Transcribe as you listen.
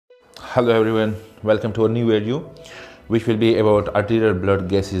Hello everyone, welcome to a new video which will be about arterial blood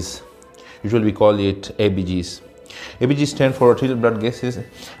gases. Usually we call it ABGs. ABGs stand for arterial blood gases,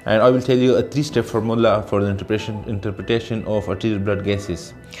 and I will tell you a three-step formula for the interpretation of arterial blood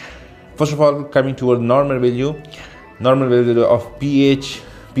gases. First of all, coming toward normal value of pH,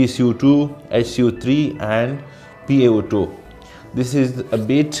 PCO2, HCO3 and PaO2. This is a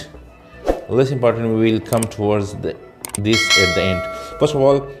bit less important. We will come towards this at the end. First of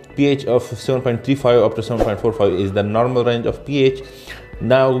all, pH of 7.35 up to 7.45 is the normal range of pH.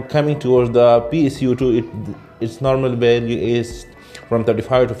 Now coming towards the PCO2, its normal value is from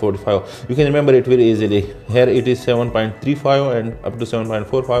 35 to 45. You can remember it very easily. Here it is 7.35 and up to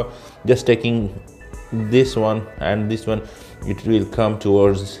 7.45. Just taking this one and this one, it will come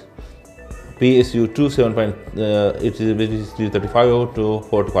towards PCO2 it is 35 to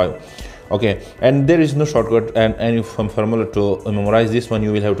 45. Okay, and there is no shortcut and any formula to memorize this one.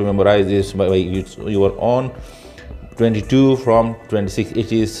 You will have to memorize this by your own. 22 from 26,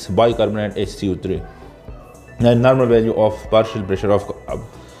 it is bicarbonate HCO3. And normal value of partial pressure of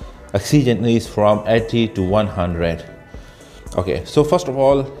oxygen is from 80 to 100. Okay, so first of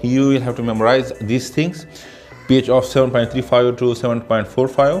all, you will have to memorize these things. pH of 7.35 to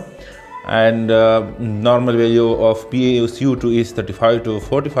 7.45, and normal value of PaO2 is 35 to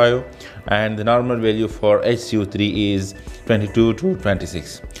 45, and the normal value for HCO3 is 22 to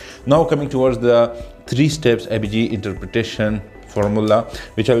 26. Now coming towards the 3 steps ABG interpretation formula,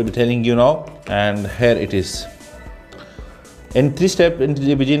 which I will be telling you now, and here it is. In 3-step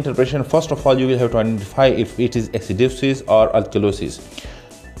ABG interpretation, first of all, you will have to identify if it is acidosis or alkalosis.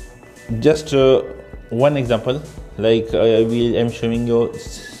 Just one example, like I am showing you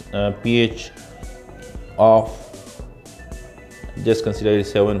pH of, just consider it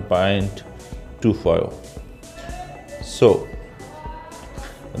 7.25. so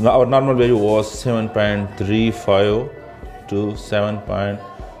our normal value was 7.35 to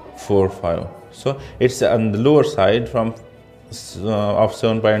 7.45, so it's on the lower side from of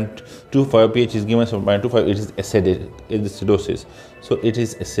 7.25. pH is given 7.25. It is acidic, it is acidosis, so it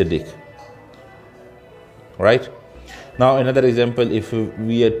is acidic, right? Now another example, if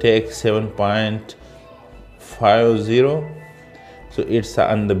we take 7.50, so it's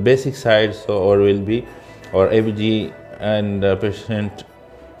on the basic side, so or ABG and patient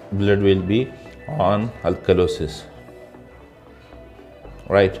blood will be on alkalosis,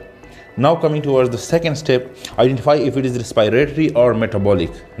 right? Now coming towards the second step, identify if it is respiratory or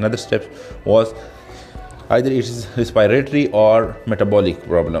metabolic. Another step was either it is respiratory or metabolic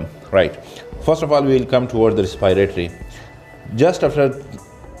problem, right? First of all, we will come towards the respiratory. Just after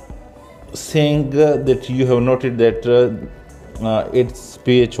saying that you have noted that its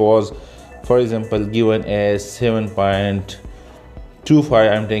pH was, for example, given as 7.25, I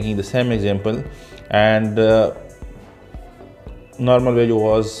am taking the same example, and normal value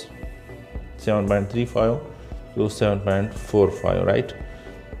was 7.35 to 7.45, right?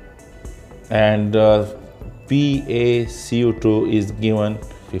 And PaCO2 is given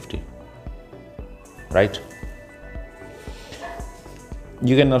 50, right?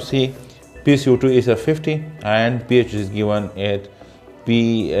 You can now see PaCO2 is a 50 and pH is given at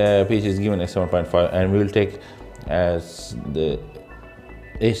pH is given as 7.5, and we will take as the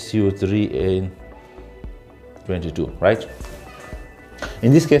HCO3 in 22, right?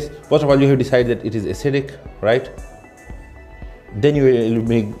 In this case, first of all, you have decided that it is acidic, right? Then you will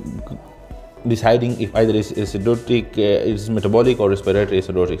be deciding if either is acidotic, is metabolic, or respiratory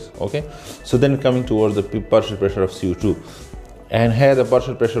acidotics. Okay, so then coming towards the partial pressure of CO2, and here the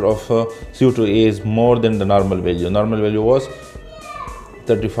partial pressure of CO2 is more than the normal value. Normal value was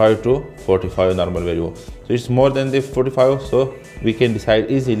 35 to 45 normal value, so it's more than the 45, so we can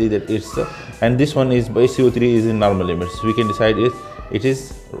decide easily that it's and this one is by CO3 is in normal limits. We can decide it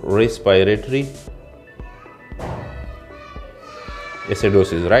is respiratory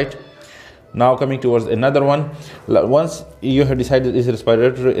acidosis, right? Now coming towards another one, once you have decided it's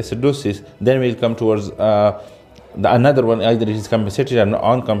respiratory acidosis, then we'll come towards another one, either it is compensated or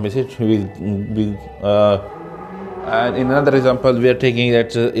uncompensated. And in another example, we are taking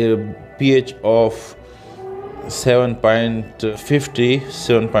that pH of 7.50,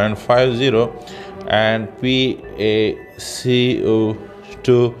 7.50, and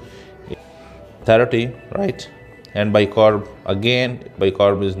PaCO2 30, right? And bicarb, again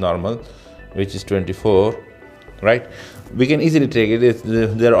bicarb is normal, which is 24, right? We can easily take it.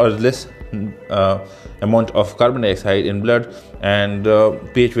 There are less amount of carbon dioxide in blood, and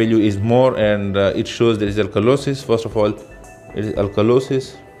pH value is more, and it shows there is alkalosis. First of all, it is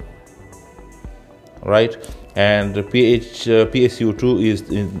alkalosis, right? and PaCO2 is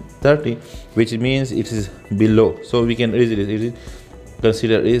in 30, which means it is below. So we can easily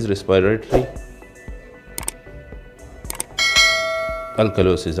consider is respiratory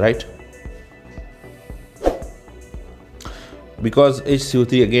alkalosis, right? Because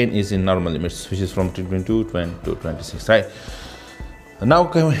HCO3 again is in normal limits, which is from 22 to 26, right? Now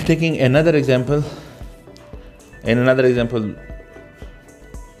taking another example. In another example,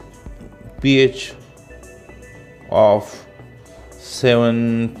 pH of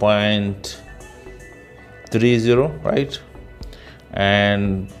 7.30, right?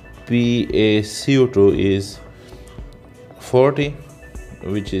 And PaCO2 is 40,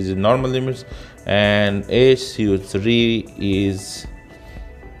 which is in normal limits, and HCO3 is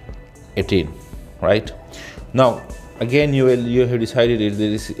 18, right? Now again you have decided it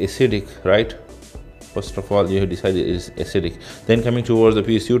is acidic, right? First of all, you have decided it is acidic. Then coming towards the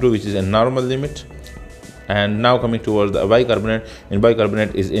PaCO2, which is a normal limit, and now coming towards the bicarbonate. In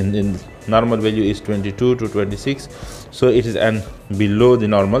bicarbonate is in normal value is 22 to 26, so it is below the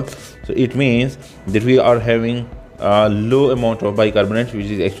normal. So it means that we are having a low amount of bicarbonate, which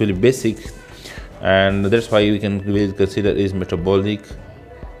is actually basic, and that's why we consider is metabolic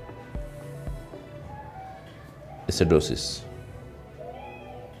acidosis,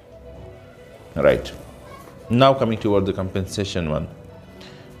 right? Now coming toward the compensation one,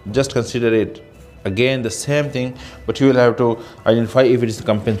 just consider it again the same thing, but you will have to identify if it is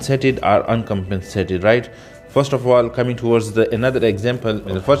compensated or uncompensated, right? First of all, coming towards another example,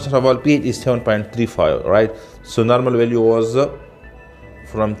 first of all, pH is 7.35, right? So normal value was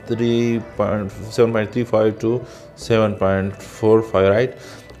from 7.35 to 7.45, right?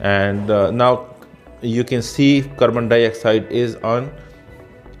 And now you can see carbon dioxide is on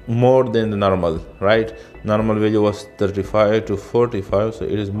more than the normal, right? Normal value was 35 to 45, so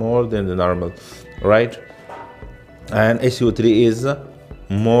it is more than the normal, right? And HCO3 is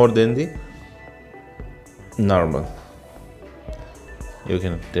more than the normal. You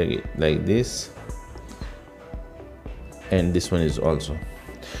can take it like this, and this one is also.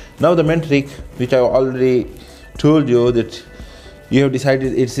 Now the main trick, which I already told you, that you have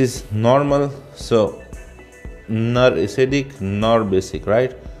decided it is normal, so nor acidic nor basic,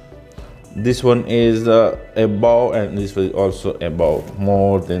 right? This one is above, and this was also above,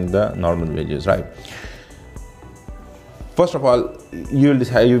 more than the normal values, right? First of all, you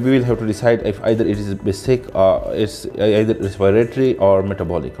will have to decide if either it is basic or it's either respiratory or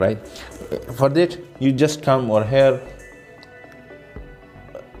metabolic, right? For that, you just come over here.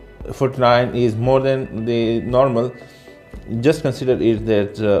 49 is more than the normal. Just consider it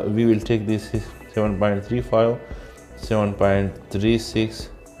that we will take this 7.35, 7.36,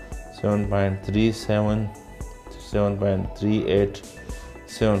 7.37, 7.38,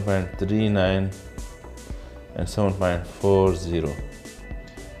 7.39, and 7.40.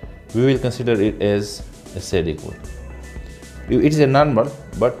 We will consider it as acidic one. It is a normal,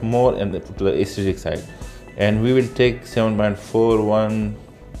 but more on the acidic side, and we will take 7.41,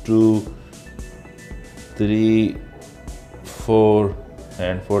 2, 3, 4,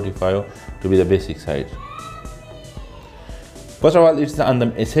 and 45 to be the basic side. First of all, it's on the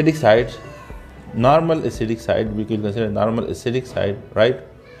acidic side, normal acidic side. We can consider normal acidic side, right?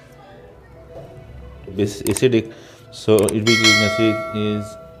 This acidic, so it is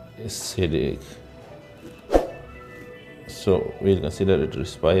acidic. So we'll consider it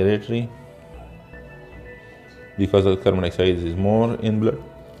respiratory because the carbon dioxide is more in blood,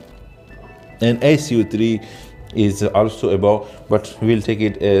 and HCO3 is also above, but we'll take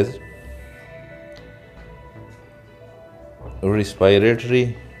it as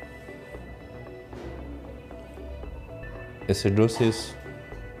respiratory acidosis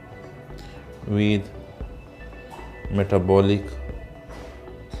with metabolic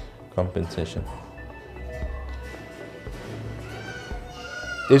compensation.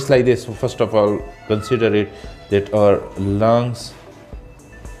 It's like this. First of all, consider it that our lungs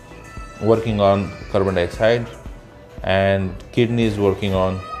working on carbon dioxide and kidneys working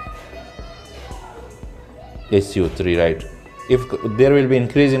on HCO3, right? If there will be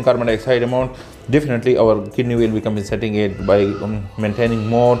increase in carbon dioxide amount, definitely our kidney will be compensating it by maintaining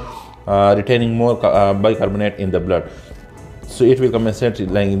more, retaining more bicarbonate in the blood. So it will compensate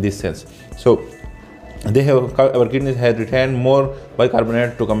like in this sense. So our kidneys have retained more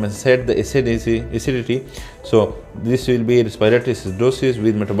bicarbonate to compensate the acidity. So this will be respiratory acidosis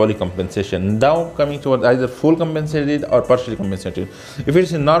with metabolic compensation. Now coming towards either full compensated or partially compensated. If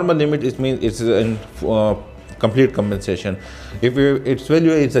it's in normal limit, it means it's in complete compensation. If its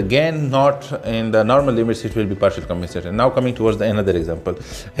value is again not in the normal limits, it will be partial compensation. Now coming towards the another example,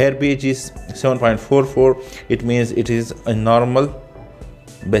 here pH is 7.44. it means it is a normal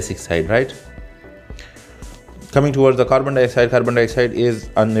basic side, right? Coming towards the carbon dioxide is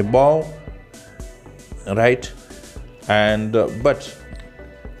on above, right? And but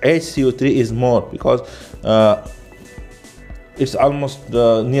HCO3 is more because it's almost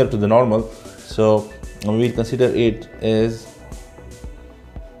near to the normal, so we will consider it as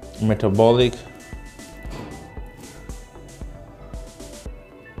metabolic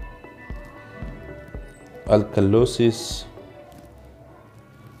alkalosis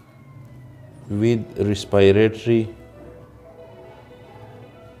with respiratory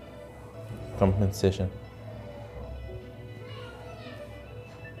compensation.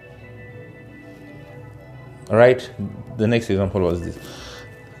 Right, the next example was this.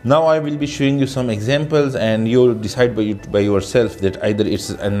 Now I will be showing you some examples and you'll decide by yourself that either it's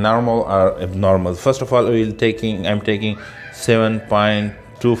a normal or abnormal. First of all, I'm taking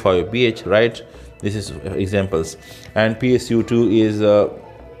 7.25 pH, right? This is examples, and PSU2 is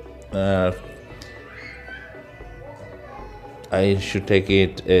I should take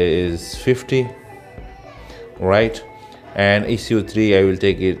it as 50, right? And HCO3 I will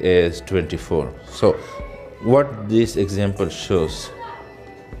take it as 24. So what this example shows,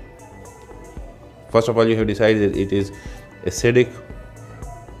 first of all, you have decided it is acidic.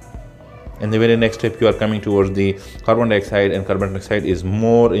 In the very next step, you are coming towards the carbon dioxide, and carbon dioxide is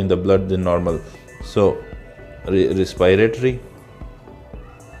more in the blood than normal. So respiratory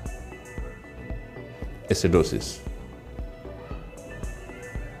acidosis.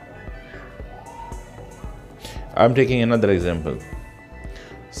 I'm taking another example,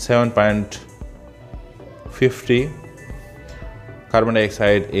 7.50, carbon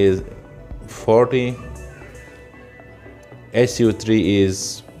dioxide is 40, HCO3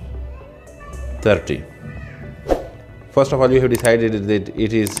 is 30. First of all, you have decided that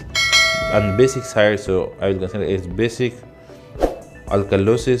it is on basic side, so I will consider it as basic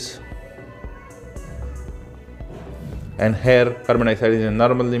alkalosis, and here carbon dioxide is in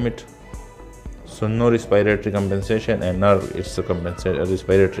normal limit, so no respiratory compensation, and now it's a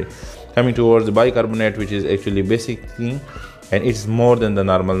respiratory. Coming towards the bicarbonate, which is actually basic thing, and it's more than the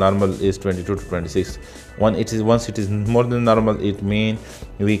normal. Normal is 22 to 26. Once it is more than normal, it means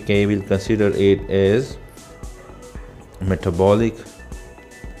we will consider it as metabolic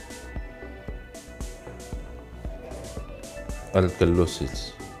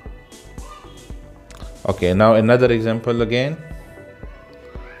alkalosis. Okay, now another example again,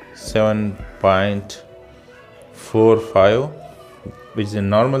 7.45, which is in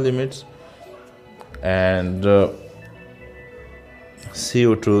normal limits, and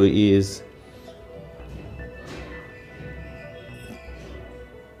CO2 is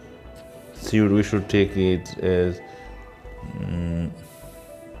we should take it as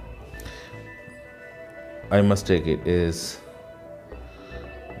I must take it as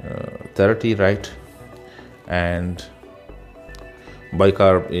 30, right? And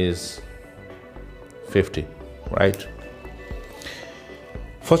bicarb is 50, right?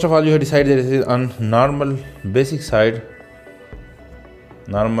 First of all, you have decided that it is on normal basic side,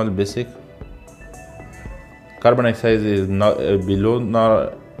 normal basic. Carbon dioxide is not below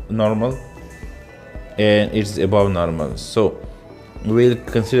normal, and it's above normal, so we'll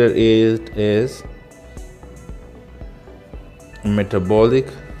consider it as metabolic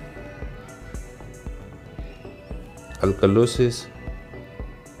alkalosis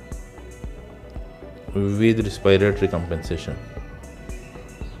with respiratory compensation.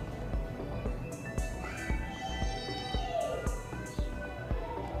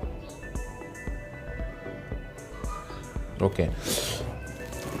 Okay,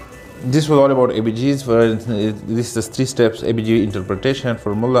 this was all about ABGs. This is 3 steps ABG interpretation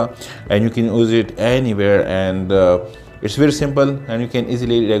formula, and you can use it anywhere, and it's very simple, and you can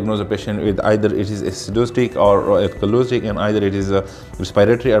easily diagnose a patient with either it is acidotic or alkalotic, and either it is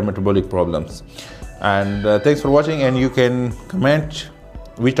respiratory or metabolic problems. And thanks for watching, and you can comment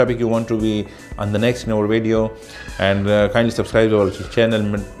which topic you want to be on the next in our video, and kindly subscribe to our channel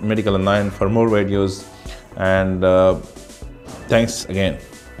Medical Online for more videos, and thanks again.